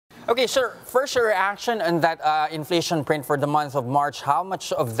Okay, sir, first your reaction on that inflation print for the month of March. How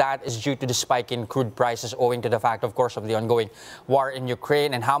much of that is due to the spike in crude prices owing to the fact, of course, of the ongoing war in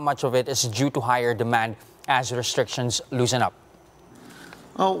Ukraine, and how much of it is due to higher demand as restrictions loosen up?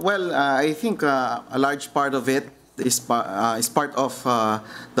 Oh, well, I think a large part of it is part of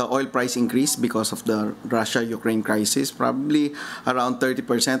the oil price increase because of the Russia-Ukraine crisis, probably around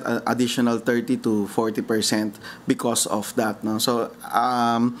 30%, additional 30 to 40% because of that. No? So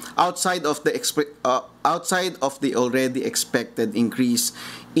outside of the already expected increase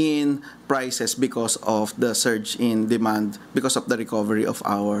in prices because of the surge in demand, because of the recovery of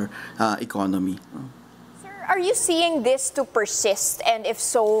our economy. Are you seeing this to persist, and if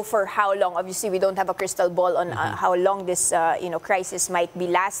so, for how long? Obviously, we don't have a crystal ball on how long this crisis might be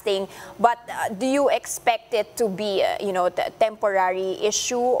lasting. But do you expect it to be a temporary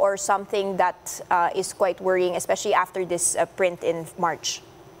issue or something that is quite worrying, especially after this print in March?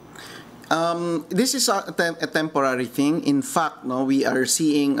 This is a temporary thing. In fact, no, we are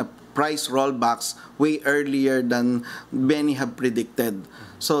seeing price rollbacks way earlier than many have predicted.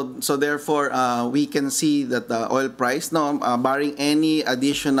 So therefore, we can see that the oil price, barring any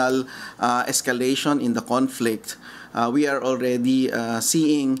additional escalation in the conflict, we are already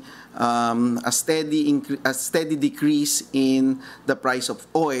seeing a steady decrease in the price of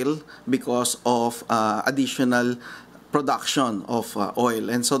oil because of additional production of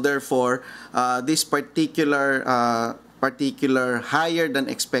oil. And so therefore, this particular higher than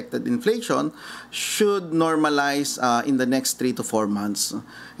expected inflation should normalize in the next 3 to 4 months,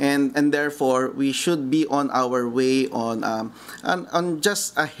 and therefore we should be on our way on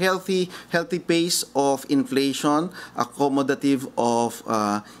just a healthy pace of inflation, accommodative of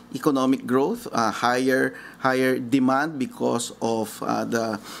economic growth, higher demand because of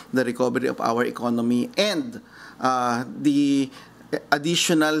the recovery of our economy, and the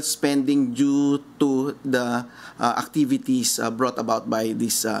additional spending due to the activities brought about by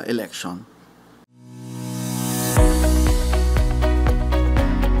this election.